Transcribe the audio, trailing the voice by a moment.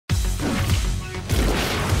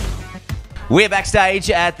We're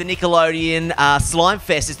backstage at the Nickelodeon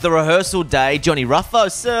Slimefest. It's the rehearsal day. Johnny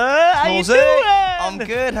Ruffo, sir. How you doing? I'm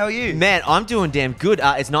good. How are you? Man, I'm doing damn good.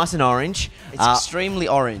 It's nice and orange. It's extremely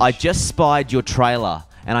orange. I just spied your trailer,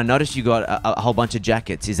 and I noticed you got a whole bunch of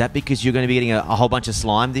jackets. Is that because you're going to be getting a whole bunch of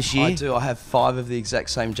slime this year? I do. I have 5 of the exact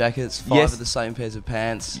same jackets, 5 of the same pairs of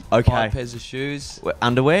pants, Okay. 5 pairs of shoes,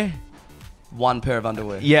 Underwear? 1 pair of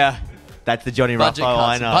underwear. Yeah. That's the Johnny Ruffo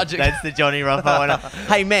I know. That's the Johnny Ruffo I know.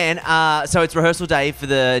 Hey, man, so it's rehearsal day for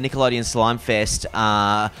the Nickelodeon Slimefest.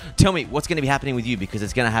 Tell me, what's going to be happening with you? Because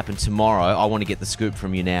it's going to happen tomorrow. I want to get the scoop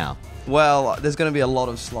from you now. Well, there's going to be a lot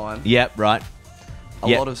of slime. Yep, right. A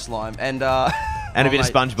lot of slime. And a bit of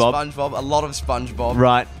SpongeBob. SpongeBob, a lot of SpongeBob.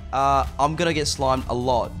 Right. I'm going to get slimed a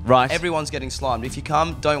lot. Right. Everyone's getting slimed. If you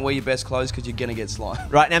come, don't wear your best clothes because you're going to get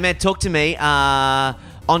slimed. Right. Now, man, talk to me.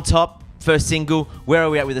 On top, first single. Where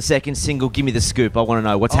are we at with the second single? Give me the scoop. I want to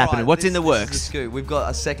know what's happening. What's in the works? This is the scoop. We've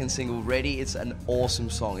got a second single ready. It's an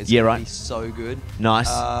awesome song. It's going to be so good.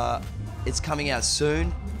 Nice. It's coming out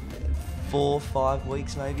soon. 4 or 5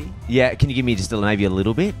 weeks, maybe. Yeah. Can you give me just maybe a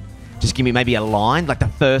little bit? Just give me maybe a line, like the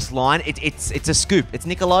first line. It's a scoop. It's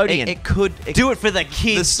Nickelodeon. It could do it for the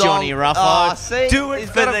kids, Johnny Ruffo. Do it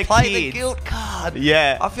for the play kids. The guilt card.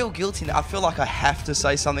 Yeah. I feel guilty now. I feel like I have to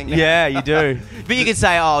say something now. Yeah, you do. But you can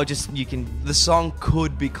say, you can. The song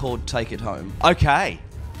could be called "Take It Home." Okay,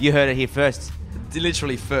 you heard it here first.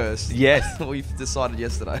 Literally first. Yes. We've decided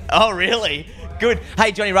yesterday. Oh, really? Good.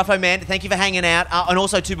 Hey, Johnny Ruffo, man, thank you for hanging out. And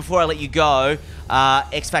also, too, before I let you go,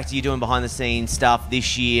 X Factor, you're doing behind-the-scenes stuff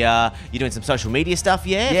this year. You're doing some social media stuff,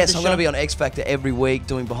 yeah? Yes, I'm going to be on X Factor every week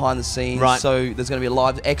doing behind-the-scenes. Right. So there's going to be a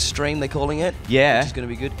live X Stream, they're calling it. Yeah. Which is going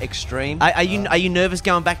to be good. X Stream. Are you nervous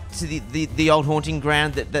going back to the old haunting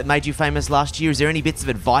ground that made you famous last year? Is there any bits of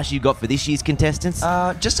advice you got for this year's contestants?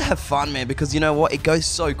 Just to have fun, man, because you know what? It goes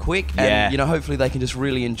so quick. And, you know, hopefully they can just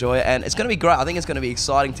really enjoy it. And it's going to be great. I think it's going to be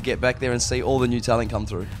exciting to get back there and see all the new talent come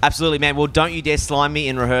through. Absolutely, man. Well, don't you dare slime me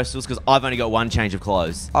in rehearsals because I've only got one change of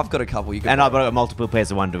clothes. I've got a couple. You can and I've got multiple pairs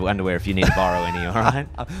of underwear if you need to borrow any, all right?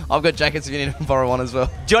 I've got jackets if you need to borrow one as well.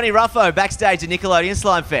 Johnny Ruffo, backstage at Nickelodeon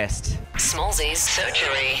Slimefest. Smallzy's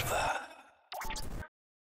Surgery.